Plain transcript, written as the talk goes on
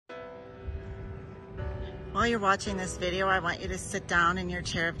While you're watching this video, I want you to sit down in your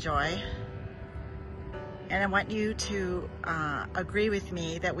chair of joy. And I want you to agree with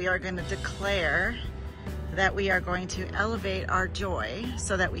me that we are going to declare that we are going to elevate our joy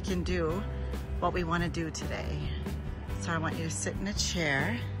so that we can do what we want to do today. So I want you to sit in a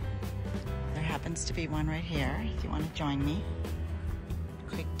chair. There happens to be one right here if you want to join me.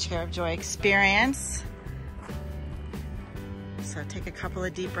 Quick chair of joy experience. So take a couple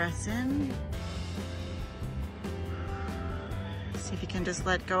of deep breaths in. See if you can just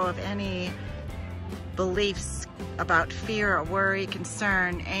let go of any beliefs about fear or worry,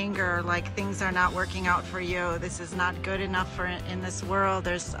 concern, anger, like things are not working out for you. This is not good enough for in this world.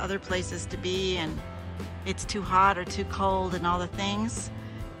 There's other places to be and it's too hot or too cold and all the things.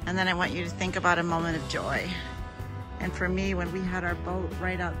 And then I want you to think about a moment of joy. And for me, when we had our boat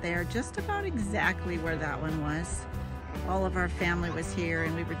right out there, just about exactly where that one was, all of our family was here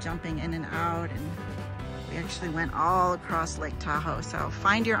and we were jumping in and out, and we actually went all across Lake Tahoe. So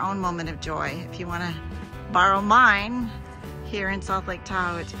find your own moment of joy. If you want to borrow mine, here in South Lake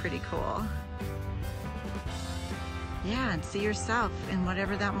Tahoe, it's pretty cool. Yeah, and see yourself in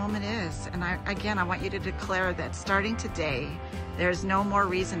whatever that moment is. And I want you to declare that starting today, there's no more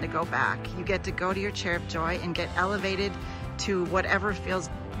reason to go back. You get to go to your chair of joy and get elevated to whatever feels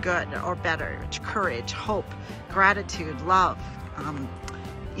good or better. Courage, hope, gratitude, love.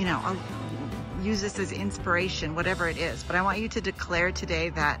 You know, I'll use this as inspiration, whatever it is. But I want you to declare today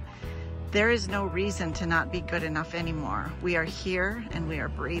that there is no reason to not be good enough anymore. We are here and we are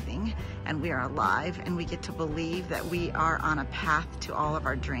breathing and we are alive, and we get to believe that we are on a path to all of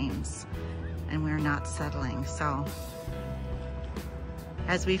our dreams and we're not settling. So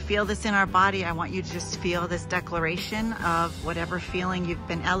as we feel this in our body, I want you to just feel this declaration of whatever feeling you've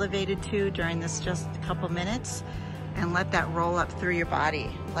been elevated to during this just a couple minutes, and let that roll up through your body.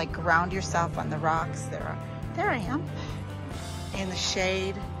 Like ground yourself on the rocks. There I am, in the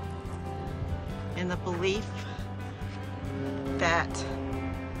shade, in the belief that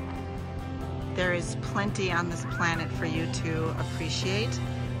there is plenty on this planet for you to appreciate,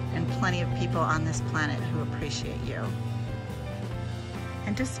 and plenty of people on this planet who appreciate you.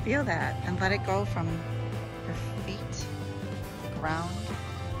 And just feel that and let it go from your feet, the ground,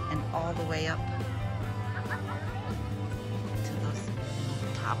 and all the way up to those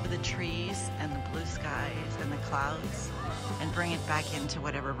top of the trees and the blue skies and the clouds, and bring it back into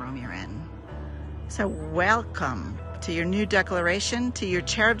whatever room you're in. So welcome to your new declaration, to your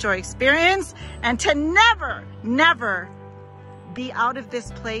chair of joy experience, and to never, never be out of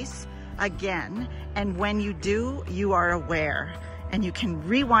this place again. And when you do, you are aware. And you can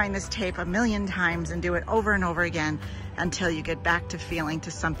rewind this tape 1,000,000 times and do it over and over again until you get back to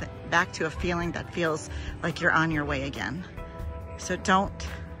back to a feeling that feels like you're on your way again. So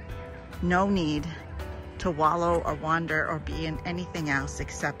no need to wallow or wander or be in anything else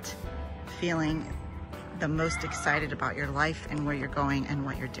except feeling the most excited about your life and where you're going and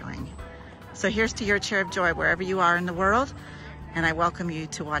what you're doing. So here's to your chair of joy wherever you are in the world. And I welcome you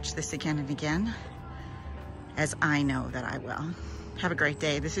to watch this again and again, as I know that I will. Have a great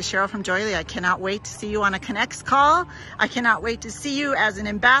day. This is Cheryl from JOYELY. I cannot wait to see you on a Connects call. I cannot wait to see you as an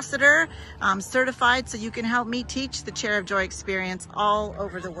ambassador, certified, so you can help me teach the Chair of Joy experience all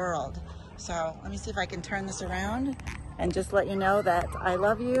over the world. So let me see if I can turn this around and just let you know that I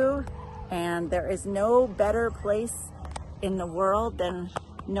love you, and there is no better place in the world than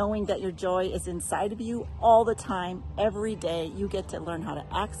knowing that your joy is inside of you all the time, every day. You get to learn how to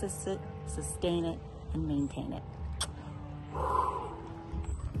access it, sustain it, and maintain it.